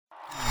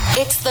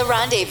It's The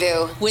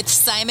Rendezvous with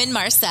Simon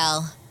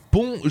Marcel.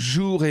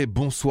 Bonjour et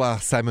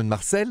bonsoir, Simon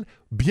Marcel.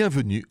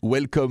 Bienvenue.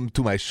 Welcome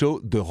to my show,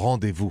 The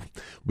Rendezvous.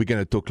 We're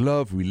going to talk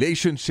love,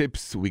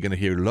 relationships. We're going to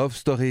hear love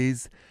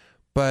stories.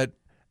 But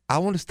I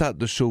want to start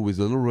the show with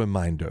a little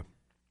reminder.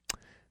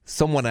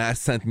 Someone has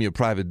sent me a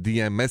private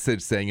DM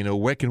message saying,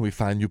 where can we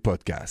find your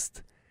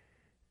podcast?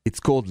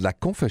 It's called La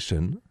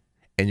Confession,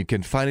 and you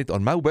can find it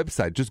on my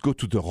website. Just go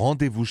to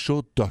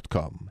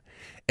therendezvousshow.com.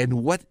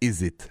 And what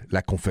is it, La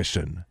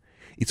Confession?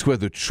 It's where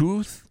the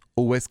truth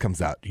always comes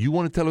out. You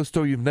want to tell a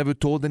story you've never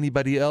told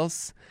anybody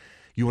else?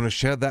 You want to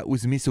share that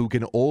with me so we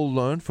can all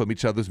learn from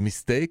each other's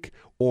mistake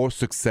or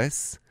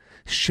success?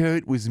 Share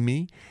it with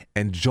me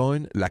and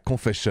join La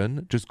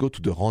Confession. Just go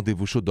to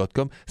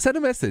therendezvousshow.com. Send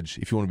a message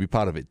if you want to be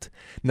part of it.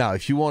 Now,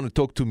 if you want to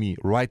talk to me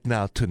right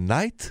now,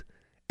 tonight,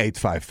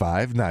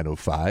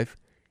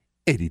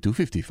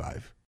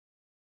 855-905-8255.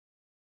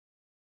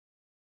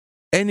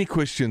 Any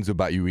questions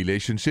about your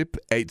relationship?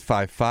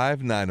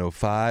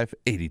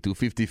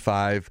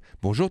 855-905-8255.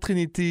 Bonjour,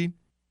 Trinity.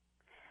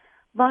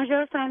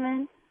 Bonjour,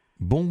 Simon.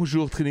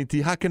 Bonjour,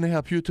 Trinity. How can I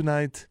help you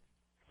tonight?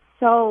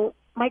 So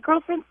my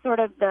girlfriend's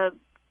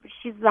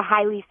she's the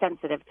highly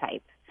sensitive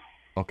type.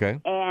 Okay.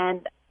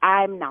 And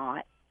I'm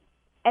not.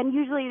 And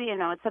usually,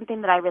 it's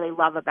something that I really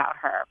love about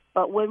her.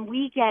 But when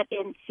we get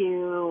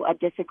into a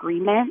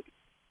disagreement,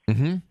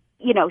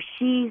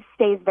 she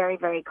stays very,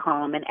 very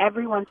calm. And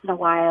every once in a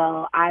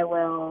while, I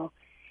will,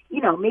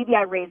 maybe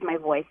I raise my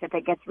voice if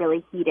it gets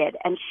really heated.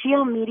 And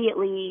she'll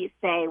immediately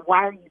say,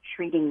 "Why are you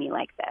treating me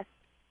like this?"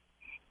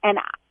 And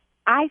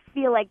I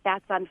feel like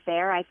that's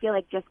unfair. I feel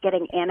like just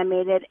getting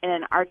animated in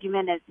an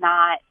argument is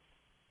not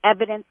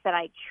evidence that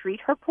I treat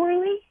her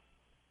poorly.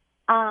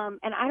 And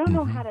I don't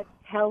know how to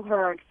tell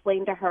her or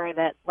explain to her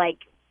that,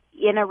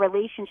 in a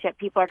relationship,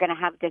 people are going to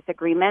have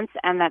disagreements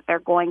and that they're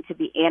going to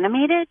be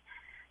animated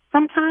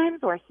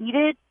sometimes or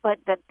heated, but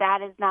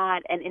that is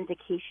not an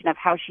indication of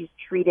how she's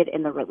treated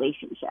in the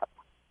relationship.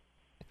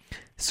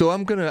 So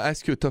I'm going to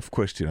ask you a tough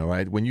question, all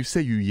right? When you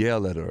say you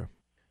yell at her,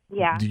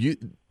 yeah, do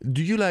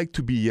you like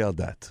to be yelled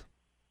at?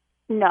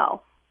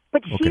 No,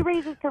 but she Okay.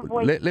 raises her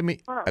voice. Let me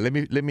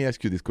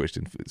ask you this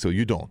question. So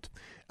you don't.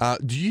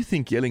 Do you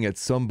think yelling at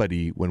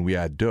somebody when we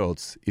are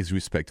adults is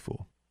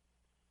respectful?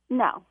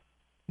 No.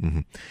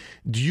 Mm-hmm.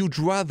 Do you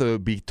rather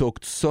be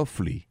talked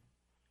softly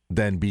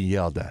than be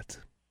yelled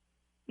at?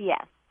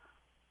 Yes.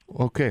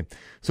 Okay.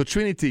 So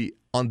Trinity,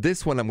 on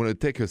this one, I'm going to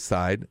take her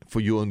side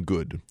for your own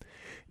good.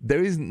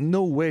 There is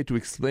no way to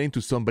explain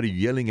to somebody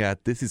yelling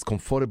at this is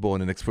comfortable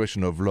and an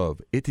expression of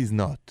love. It is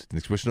not. It's an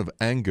expression of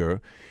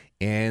anger,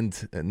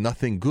 and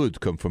nothing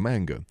good comes from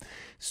anger.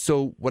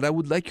 So what I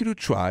would like you to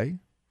try,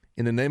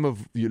 in the name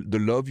of the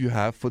love you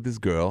have for this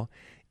girl,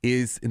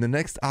 is in the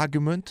next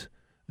argument,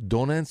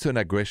 don't answer an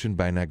aggression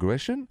by an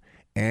aggression,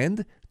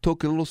 and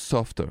talk a little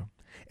softer.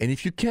 And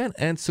if you can't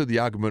answer the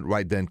argument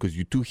right then because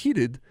you're too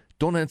heated,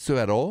 don't answer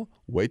at all.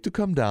 Wait to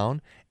calm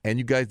down, and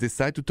you guys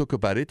decide to talk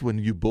about it when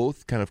you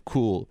both kind of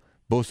cool,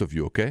 both of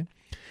you, okay?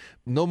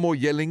 No more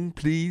yelling,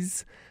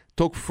 please.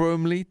 Talk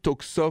firmly,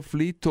 talk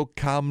softly, talk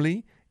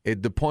calmly.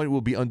 The point will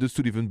be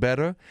understood even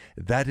better.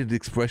 That is the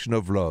expression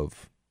of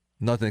love,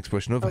 not an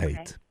expression of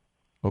hate.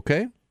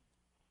 Okay?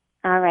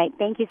 All right.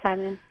 Thank you,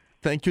 Simon.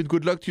 Thank you.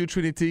 Good luck to you,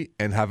 Trinity,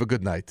 and have a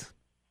good night.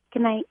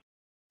 Good night.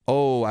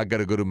 Oh, I got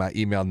to go to my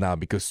email now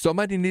because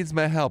somebody needs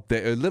my help.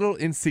 They're a little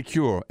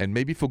insecure, and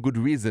maybe for good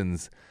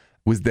reasons,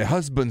 with their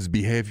husband's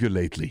behavior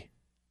lately.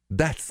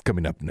 That's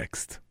coming up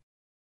next.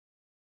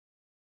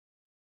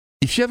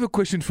 If you have a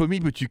question for me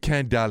but you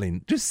can't dial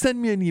in, just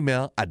send me an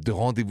email at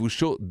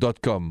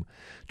therendezvousshow.com.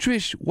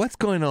 Trish, what's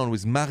going on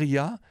with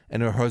Maria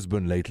and her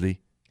husband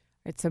lately?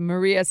 So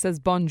Maria says,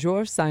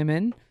 "Bonjour,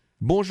 Simon.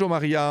 Bonjour,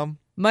 Maria.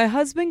 My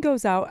husband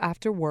goes out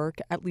after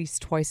work at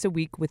least twice a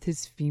week with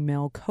his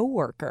female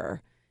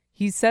coworker.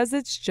 He says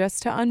it's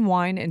just to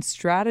unwind and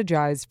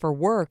strategize for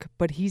work,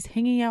 but he's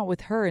hanging out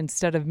with her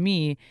instead of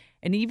me.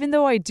 And even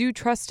though I do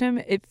trust him,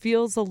 it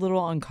feels a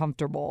little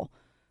uncomfortable.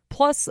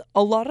 Plus,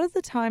 a lot of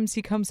the times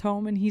he comes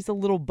home and he's a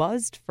little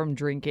buzzed from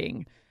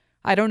drinking.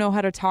 I don't know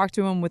how to talk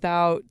to him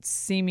without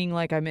seeming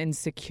like I'm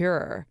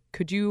insecure.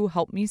 Could you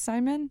help me,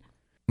 Simon?"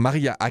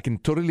 Maria, I can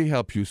totally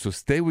help you, so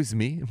stay with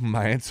me.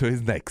 My answer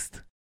is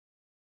next.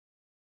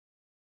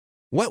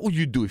 What would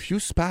you do if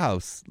your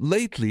spouse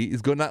lately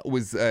is going out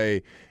with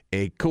a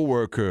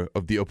coworker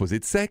of the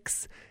opposite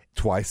sex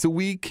twice a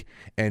week,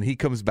 and he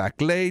comes back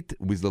late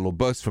with a little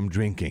buzz from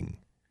drinking?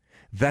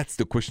 That's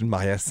the question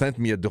Maria sent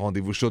me at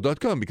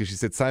therendezvousshow.com because she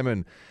said,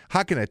 "Simon,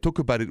 how can I talk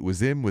about it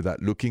with him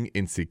without looking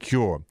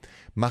insecure?"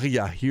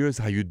 Maria, here's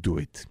how you do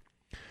it.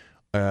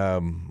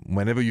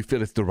 Whenever you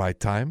feel it's the right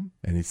time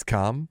and it's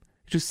calm,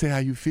 just say how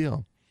you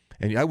feel.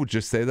 And I would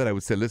just say that. I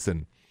would say,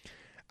 "Listen,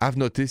 I've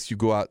noticed you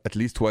go out at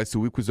least twice a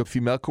week with a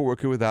female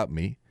coworker without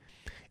me.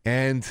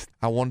 And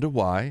I wonder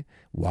why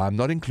I'm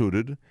not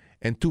included.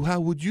 And two, how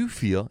would you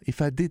feel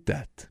if I did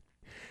that?"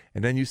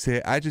 And then you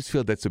say, "I just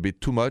feel that's a bit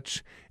too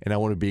much and I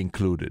want to be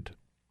included."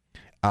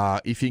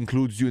 If he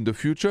includes you in the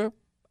future,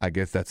 I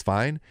guess that's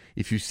fine.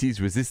 If you see he's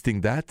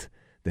resisting that,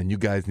 then you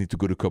guys need to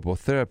go to couple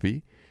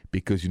therapy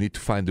because you need to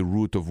find the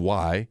root of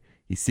why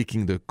he's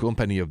seeking the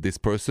company of this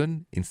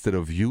person instead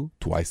of you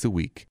twice a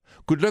week.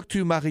 Good luck to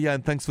you, Maria,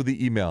 and thanks for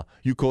the email.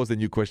 Your calls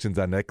and your questions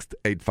are next,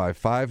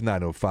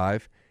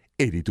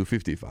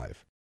 855-905-8255.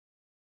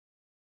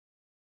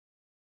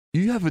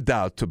 You have a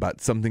doubt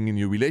about something in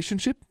your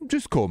relationship?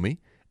 Just call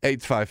me,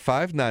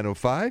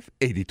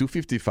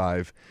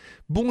 855-905-8255.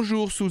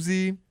 Bonjour,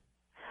 Susie.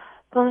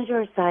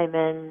 Bonjour,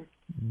 Simon.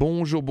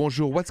 Bonjour,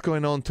 bonjour. What's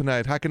going on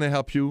tonight? How can I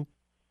help you?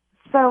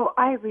 So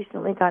I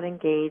recently got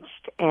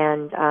engaged,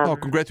 and oh,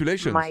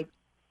 congratulations!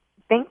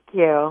 Thank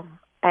you.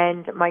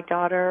 And my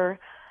daughter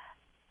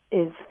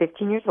is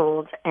 15 years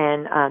old,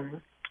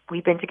 and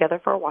we've been together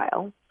for a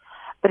while.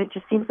 But it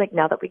just seems like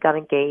now that we got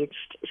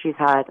engaged, she's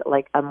had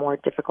like a more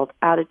difficult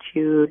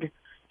attitude.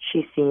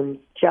 She seems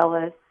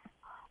jealous.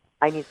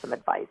 I need some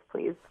advice,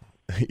 please.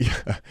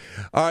 Yeah.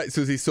 All right,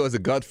 Susie. So as a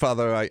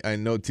godfather, I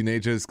know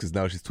teenagers because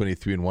now she's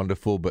 23 and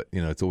wonderful, but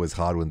it's always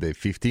hard when they're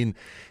 15.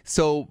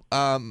 So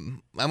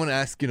I'm going to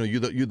ask,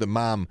 you're the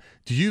mom.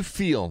 Do you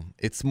feel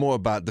it's more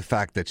about the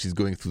fact that she's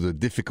going through the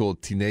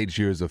difficult teenage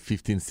years of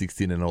 15,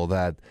 16 and all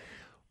that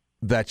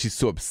she's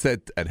so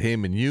upset at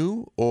him and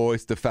you, or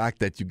it's the fact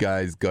that you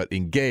guys got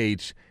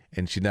engaged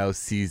and she now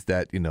sees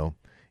that,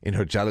 in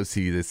her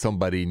jealousy, there's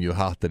somebody in your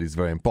heart that is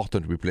very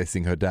important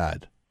replacing her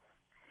dad?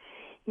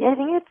 Yeah,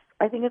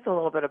 I think it's a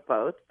little bit of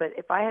both, but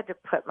if I had to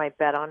put my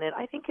bet on it,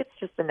 I think it's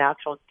just a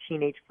natural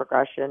teenage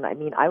progression. I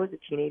mean, I was a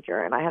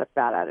teenager and I had a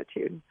bad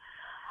attitude.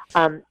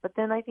 But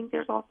then I think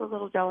there's also a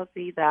little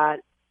jealousy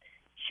that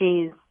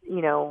she's,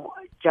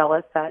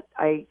 jealous that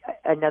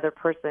another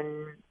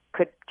person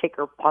could take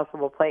her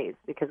possible place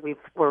because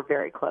we're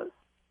very close.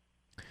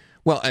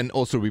 Well, and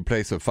also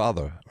replace her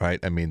father, right?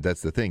 I mean,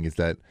 that's the thing, is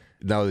that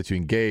now that you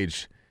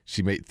engage,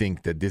 she may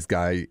think that this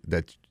guy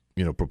that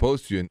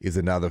proposed to you is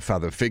another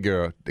father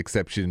figure,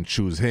 except she didn't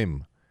choose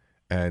him.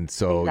 And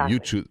so exactly. You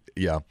choose,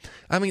 yeah.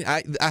 I mean,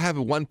 I have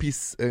one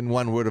piece and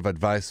one word of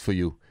advice for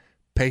you.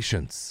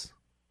 Patience.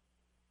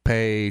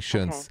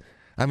 Patience. Okay.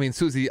 I mean,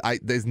 Susie,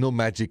 there's no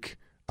magic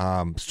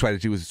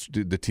strategy with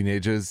the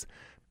teenagers.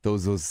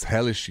 Those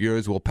hellish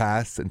years will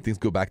pass and things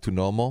go back to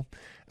normal.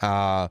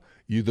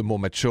 You're the more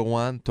mature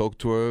one. Talk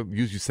to her.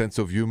 Use your sense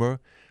of humor.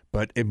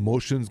 But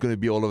emotion's going to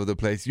be all over the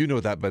place. You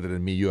know that better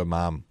than me. You're a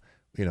mom.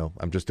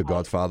 I'm just a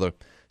godfather.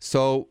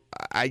 So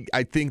I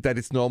think that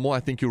it's normal.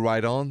 I think you're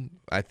right on.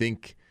 I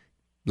think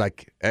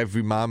like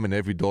every mom and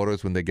every daughter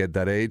when they get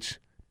that age,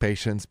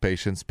 patience,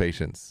 patience,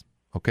 patience.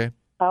 Okay?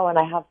 Oh, and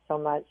I have so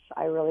much.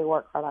 I really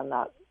work hard on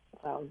that.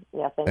 So,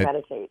 yes, I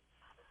meditate.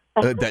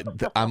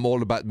 I'm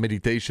all about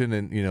meditation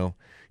and,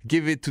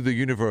 give it to the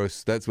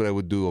universe. That's what I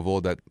would do of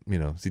all that,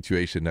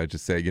 situation. I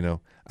just say,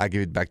 I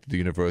give it back to the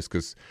universe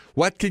because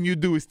what can you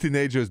do as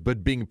teenagers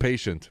but being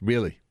patient,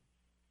 really?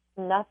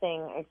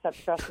 Nothing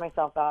except stress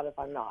myself out if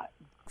I'm not.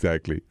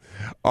 Exactly.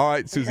 All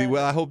right, Susie.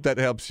 Well, I hope that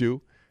helps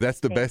you. That's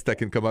the best I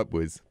can come up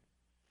with.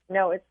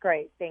 No, it's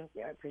great. Thank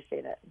you. I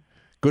appreciate it.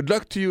 Good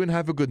luck to you and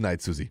have a good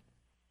night, Susie.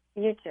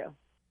 You too.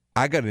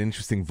 I got an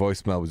interesting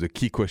voicemail with a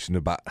key question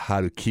about how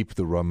to keep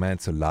the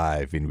romance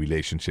alive in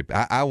relationship.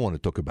 I want to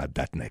talk about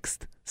that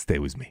next. Stay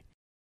with me.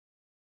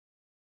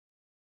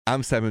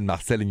 I'm Simon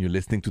Marcel and you're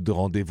listening to The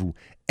Rendezvous.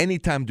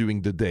 Anytime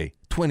during the day,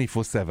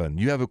 24/7.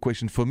 You have a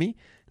question for me?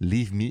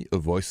 Leave me a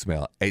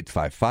voicemail,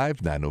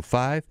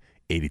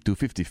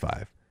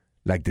 855-905-8255.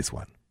 Like this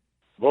one.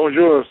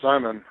 Bonjour,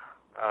 Simon.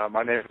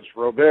 My name is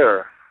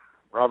Robert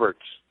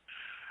Roberts.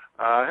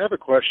 I have a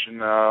question.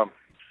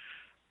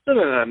 Been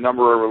in a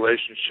number of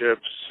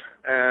relationships,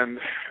 and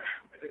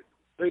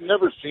they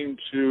never seem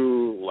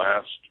to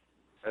last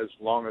as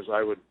long as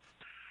I would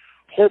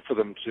hope for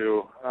them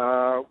to.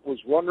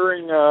 Was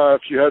wondering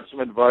if you had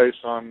some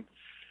advice on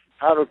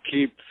how to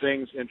keep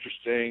things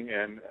interesting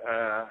and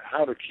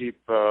how to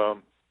keep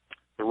the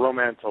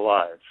romance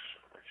alive,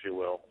 if you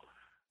will.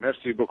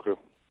 Merci beaucoup.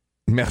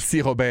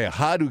 Merci, Robert.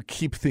 How to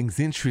keep things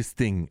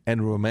interesting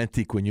and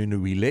romantic when you're in a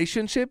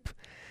relationship?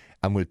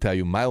 I'm going to tell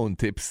you my own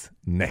tips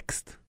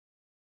next.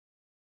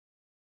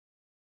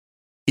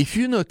 If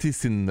you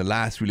notice in the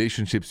last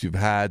relationships you've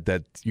had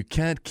that you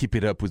can't keep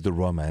it up with the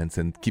romance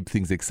and keep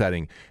things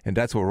exciting, and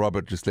that's why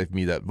Robert just left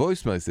me that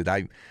voicemail. He said,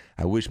 I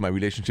wish my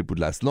relationship would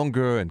last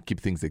longer and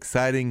keep things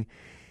exciting.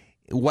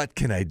 What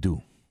can I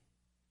do?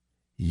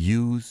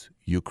 Use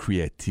your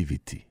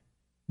creativity.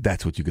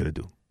 That's what you got to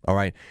do. All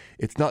right?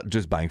 It's not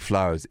just buying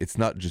flowers. It's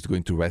not just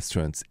going to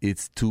restaurants.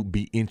 It's to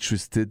be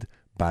interested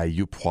by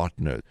your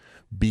partner.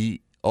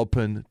 Be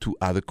open to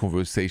other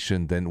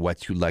conversation than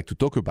what you like to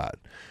talk about.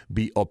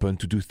 Be open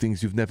to do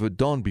things you've never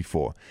done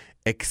before.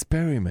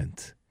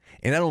 Experiment.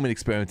 And I don't mean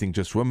experimenting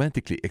just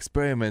romantically.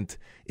 Experiment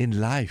in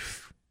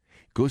life.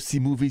 Go see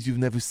movies you've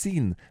never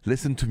seen.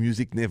 Listen to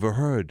music never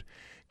heard.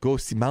 Go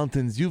see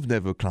mountains you've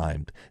never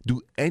climbed.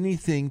 Do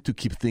anything to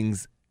keep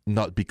things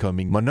not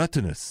becoming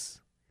monotonous.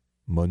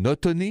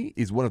 Monotony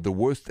is one of the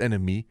worst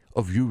enemy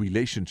of your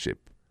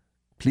relationship.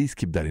 Please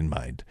keep that in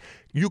mind.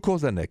 Your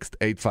calls are next,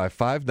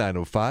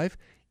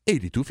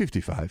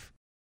 855-905-8255.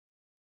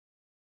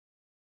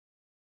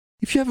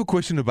 If you have a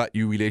question about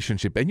your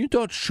relationship and you're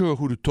not sure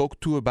who to talk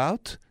to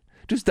about,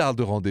 just dial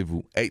the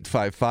rendezvous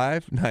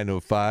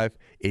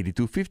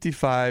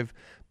 855-905-8255.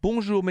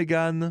 Bonjour,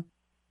 Megan.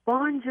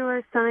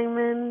 Bonjour,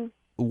 Simon.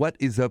 What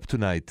is up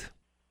tonight?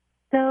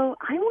 So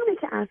I wanted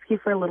to ask you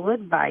for a little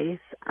advice.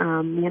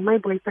 Me and my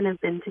boyfriend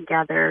have been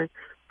together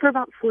for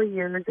about 4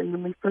 years, and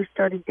when we first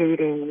started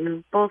dating, we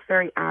were both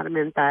very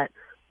adamant that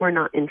we're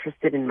not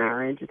interested in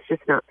marriage. It's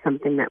just not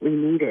something that we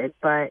needed.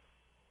 But,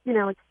 you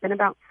know, it's been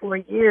about 4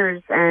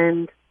 years,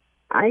 and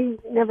I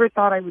never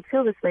thought I would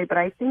feel this way, but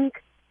I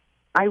think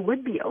I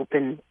would be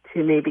open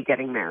to maybe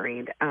getting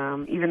married,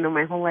 even though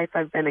my whole life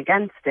I've been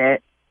against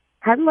it.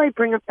 How do I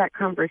bring up that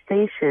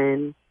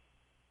conversation?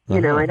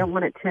 You know, I don't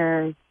want it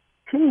to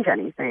change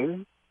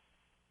anything.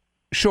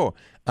 Sure.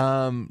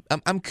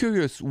 I'm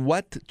curious,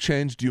 what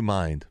changed your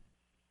mind?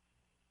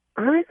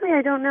 Honestly,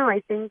 I don't know.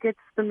 I think it's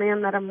the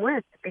man that I'm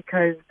with,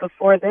 because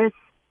before this,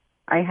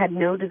 I had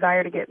no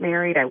desire to get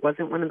married. I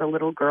wasn't one of the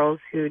little girls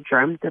who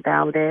dreamt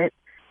about it.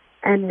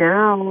 And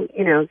now,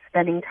 you know,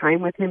 spending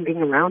time with him,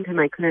 being around him,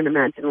 I couldn't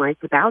imagine life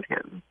without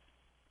him.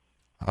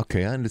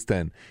 Okay, I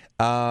understand.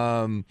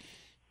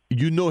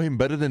 You know him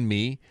better than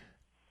me.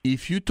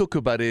 If you talk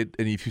about it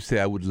and if you say,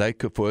 I would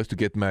like for us to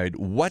get married,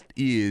 what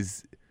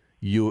is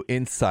your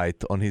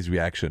insight on his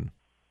reaction?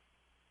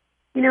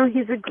 You know,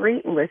 he's a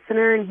great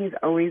listener and he's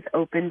always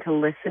open to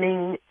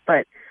listening.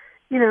 But,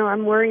 you know,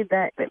 I'm worried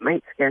that it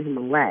might scare him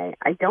away.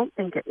 I don't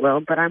think it will,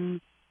 but I'm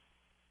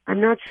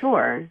not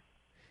sure.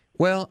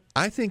 Well,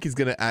 I think he's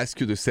going to ask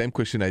you the same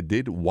question I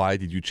did. Why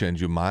did you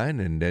change your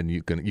mind? And then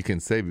you can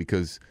say,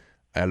 because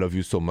I love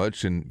you so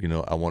much and, you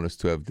know, I want us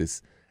to have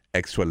this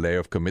extra layer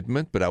of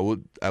commitment. But I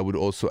would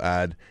also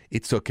add,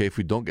 it's okay if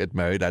we don't get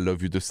married. I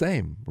love you the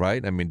same,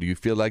 right? I mean, do you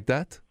feel like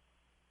that?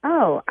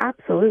 Oh,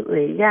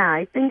 absolutely. Yeah,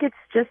 I think it's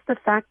just the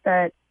fact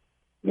that,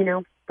 you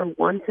know, for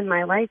once in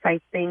my life, I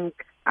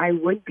think I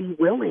would be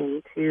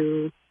willing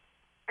to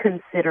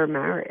consider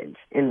marriage.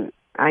 And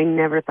I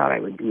never thought I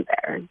would be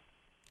there.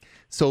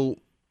 So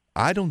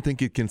I don't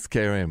think it can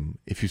scare him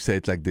if you say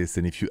it like this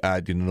and if you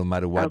add, you know, no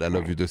matter what, okay, I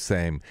love you the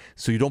same.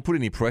 So you don't put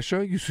any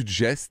pressure. You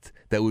suggest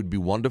that would be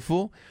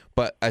wonderful.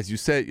 But as you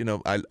said, you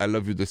know, I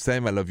love you the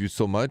same. I love you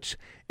so much.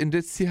 And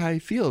let's see how he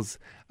feels.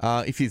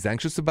 If he's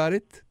anxious about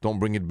it, don't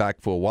bring it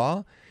back for a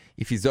while.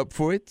 If he's up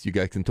for it, you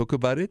guys can talk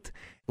about it.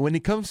 When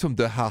it comes from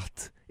the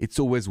heart, it's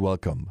always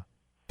welcome.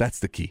 That's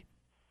the key.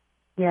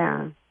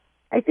 Yeah,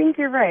 I think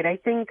you're right. I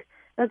think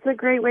that's a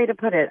great way to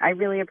put it. I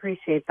really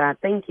appreciate that.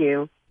 Thank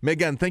you.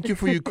 Megan, thank you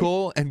for your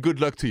call and good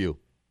luck to you.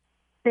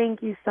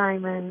 Thank you,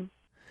 Simon.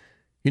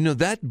 You know,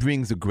 that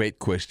brings a great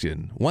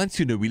question. Once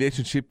you're in a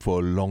relationship for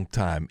a long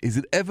time, is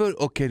it ever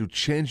okay to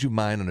change your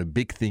mind on a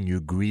big thing you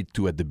agreed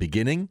to at the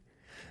beginning?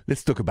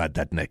 Let's talk about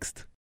that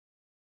next.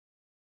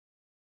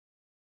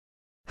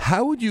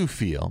 How would you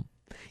feel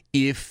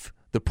if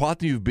the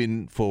partner you've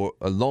been for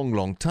a long,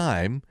 long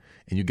time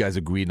and you guys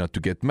agreed not to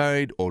get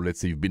married, or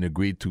let's say you've been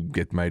agreed to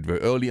get married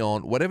very early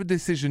on, whatever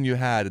decision you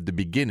had at the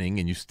beginning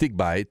and you stick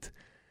by it,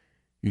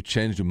 you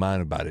change your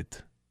mind about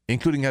it,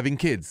 including having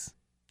kids.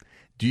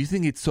 Do you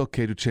think it's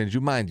okay to change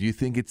your mind? Do you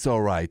think it's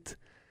all right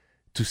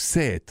to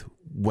say it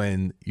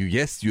when you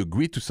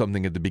agreed to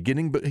something at the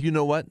beginning, but you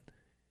know what?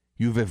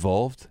 You've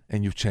evolved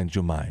and you've changed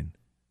your mind.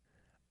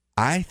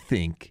 I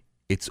think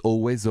it's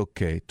always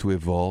okay to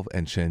evolve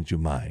and change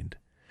your mind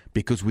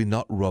because we're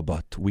not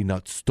robot, we're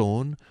not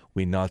stone,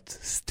 we're not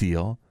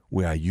steel.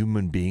 We are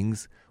human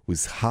beings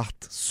with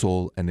heart,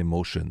 soul, and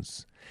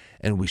emotions.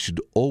 And we should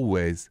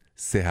always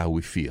say how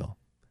we feel.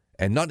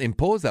 And not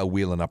impose our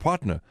will on our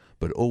partner,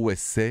 but always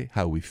say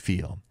how we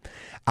feel.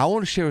 I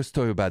want to share a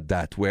story about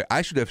that, where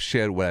I should have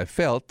shared what I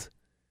felt,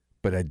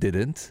 but I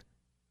didn't.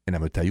 And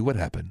I'm going to tell you what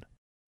happened.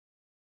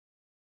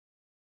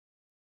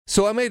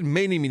 So I made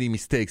many, many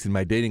mistakes in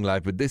my dating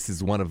life, but this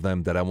is one of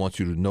them that I want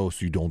you to know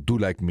so you don't do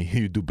like me,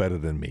 you do better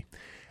than me.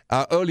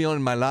 Early on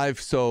in my life,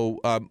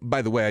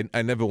 by the way,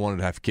 I never wanted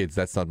to have kids.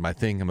 That's not my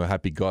thing. I'm a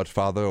happy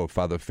godfather or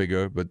father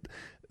figure, but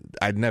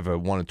I never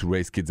wanted to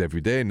raise kids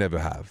every day, never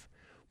have.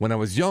 When I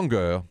was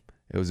younger,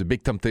 it was a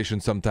big temptation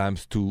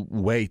sometimes to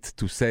wait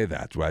to say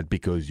that, right?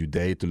 Because you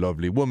date a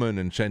lovely woman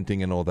and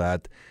chanting and all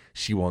that.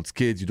 She wants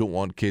kids, you don't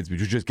want kids, but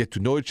you just get to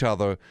know each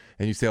other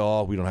and you say,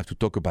 oh, we don't have to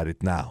talk about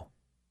it now.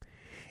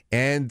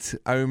 And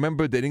I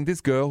remember dating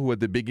this girl who at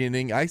the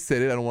beginning, I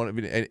said it, I don't want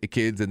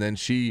kids, and then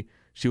she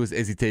was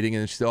hesitating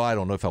and she said, oh, I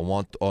don't know if I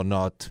want or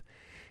not.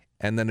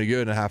 And then a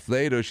year and a half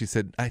later, she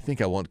said, I think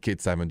I want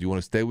kids, Simon. Do you want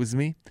to stay with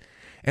me?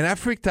 And I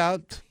freaked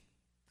out.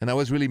 And I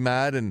was really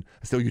mad, and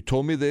I said, oh, you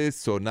told me this,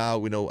 so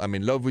now, I'm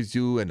in love with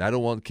you, and I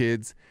don't want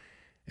kids.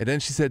 And then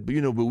she said,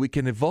 but we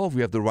can evolve.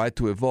 We have the right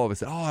to evolve. I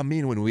said,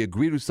 when we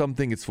agree to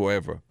something, it's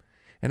forever.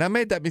 And I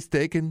made that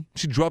mistake, and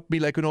she dropped me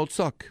like an old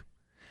sock.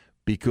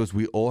 Because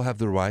we all have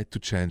the right to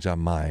change our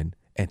mind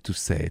and to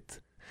say it.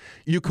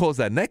 You call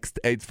that next,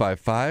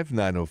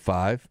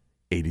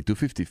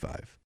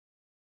 855-905-8255.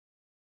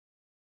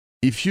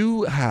 If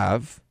you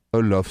have a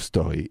love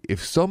story,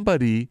 if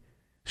somebody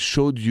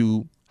showed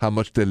you how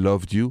much they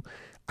loved you,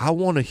 I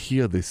want to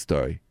hear this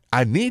story.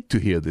 I need to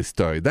hear this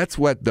story. That's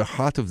what the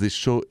heart of this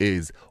show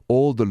is,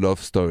 all the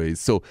love stories.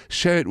 So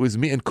share it with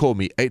me and call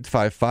me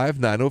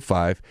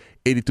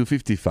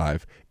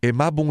 855-905-8255.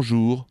 Emma,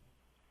 bonjour.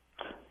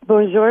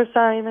 Bonjour,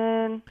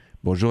 Simon.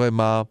 Bonjour,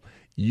 Emma.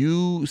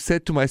 You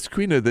said to my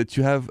screener that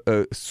you have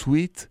a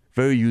sweet,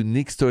 very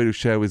unique story to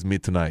share with me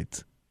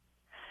tonight.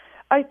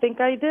 I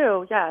think I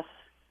do, yes.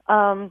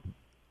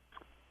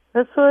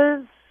 This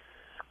was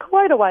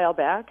quite a while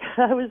back.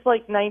 I was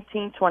like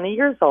 19, 20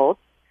 years old.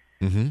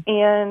 Mm-hmm.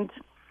 And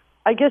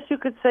I guess you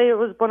could say it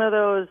was one of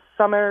those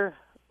summer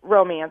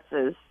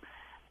romances.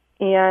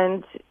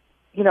 And,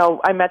 you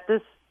know, I met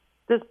this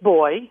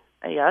boy,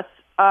 I guess.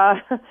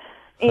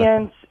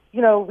 And,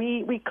 you know,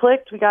 we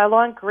clicked. We got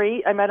along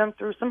great. I met him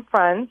through some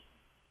friends.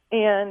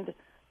 And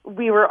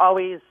we were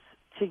always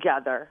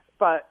together.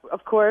 But,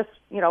 of course,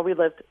 you know, we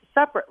lived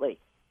separately.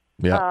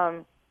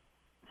 Yeah.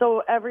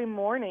 So every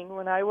morning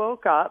when I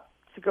woke up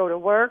to go to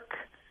work,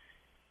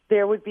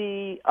 there would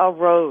be a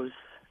rose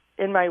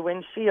in my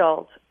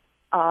windshield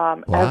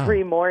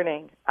every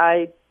morning.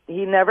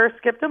 He never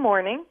skipped a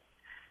morning,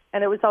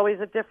 and it was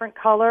always a different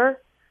color.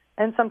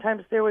 And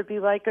sometimes there would be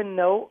like a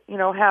note, you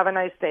know, have a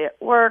nice day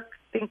at work,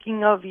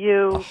 thinking of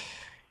you.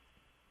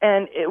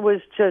 And it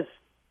was just,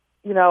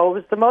 you know, it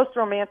was the most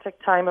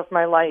romantic time of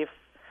my life.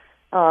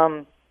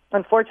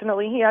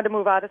 Unfortunately, he had to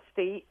move out of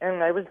state,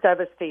 and I was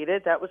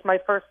devastated. That was my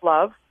first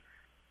love,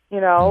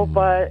 you know,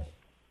 but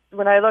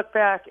when I look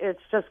back,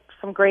 it's just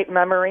some great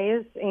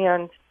memories.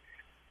 And,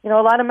 you know,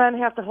 a lot of men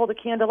have to hold a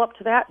candle up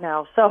to that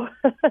now. So,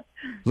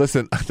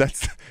 listen,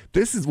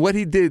 this is what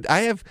he did.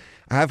 I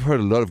have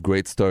heard a lot of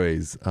great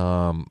stories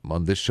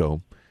on this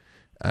show.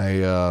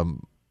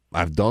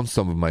 I've done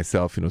some of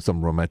myself, you know,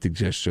 some romantic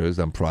gestures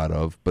I'm proud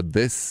of. But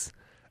this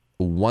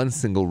one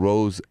single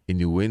rose in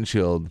your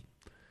windshield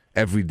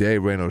every day,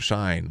 rain or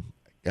shine,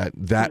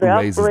 that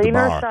raises the bar. Rain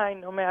or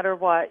shine, no matter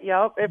what.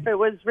 Yep. If it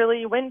was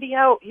really windy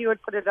out, he would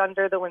put it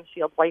under the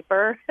windshield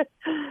wiper.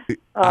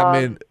 I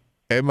mean,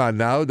 Emma,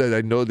 now that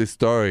I know this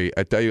story,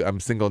 I tell you, I'm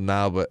single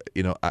now, but,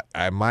 you know,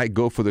 I might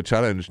go for the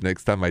challenge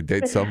next time I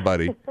date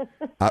somebody.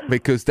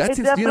 Because that's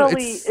it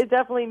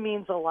definitely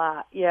means a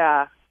lot,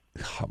 yeah.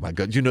 Oh, my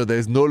God. You know,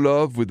 there's no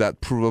love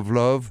without proof of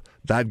love.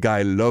 That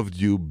guy loved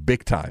you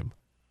big time.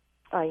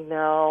 I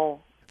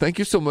know. Thank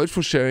you so much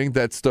for sharing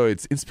that story.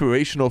 It's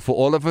inspirational for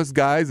all of us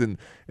guys. And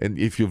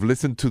if you've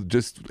listened to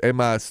just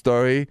Emma's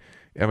story,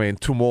 I mean,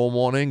 tomorrow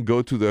morning,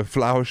 go to the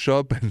flower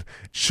shop and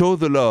show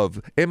the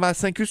love. Emma,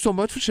 thank you so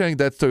much for sharing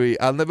that story.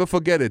 I'll never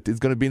forget it. It's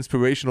going to be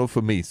inspirational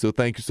for me. So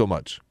thank you so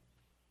much.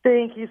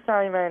 Thank you,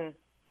 Simon.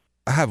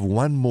 I have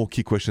one more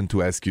key question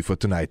to ask you for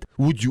tonight.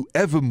 Would you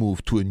ever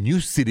move to a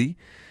new city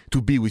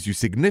to be with your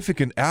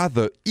significant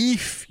other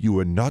if you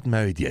were not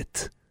married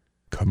yet?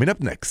 Coming up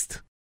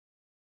next.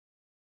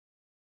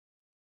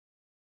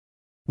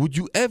 Would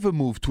you ever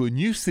move to a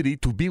new city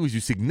to be with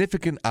your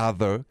significant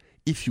other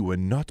if you were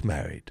not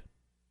married?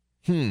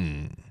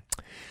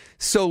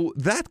 So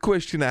that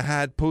question I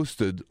had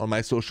posted on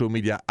my social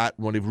media at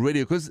Rendezvous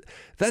Radio, because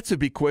that's a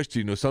big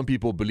question. You know, some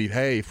people believe,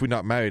 hey, if we're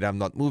not married, I'm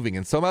not moving.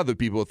 And some other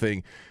people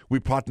think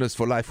we're partners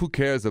for life. Who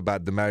cares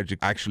about the marriage?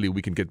 Actually,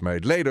 we can get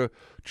married later.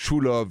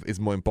 True love is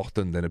more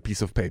important than a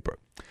piece of paper.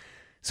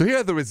 So here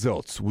are the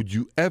results. Would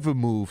you ever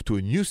move to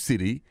a new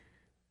city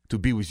to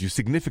be with your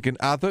significant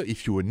other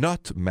if you were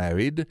not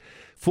married?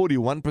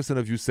 41%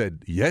 of you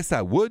said, yes,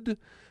 I would.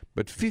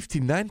 But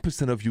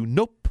 59% of you,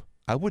 nope,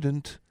 I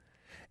wouldn't.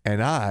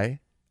 And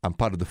I'm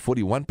part of the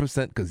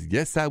 41% because,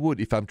 yes, I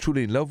would. If I'm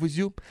truly in love with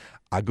you,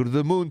 I go to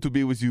the moon to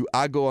be with you.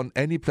 I go on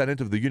any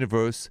planet of the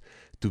universe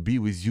to be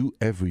with you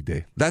every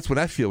day. That's what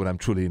I feel when I'm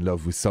truly in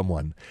love with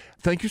someone.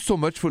 Thank you so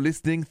much for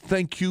listening.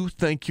 Thank you,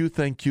 thank you,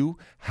 thank you.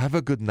 Have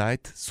a good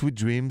night, sweet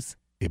dreams,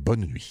 et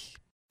bonne nuit.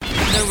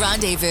 The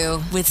Rendezvous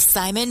with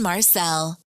Simon Marcel.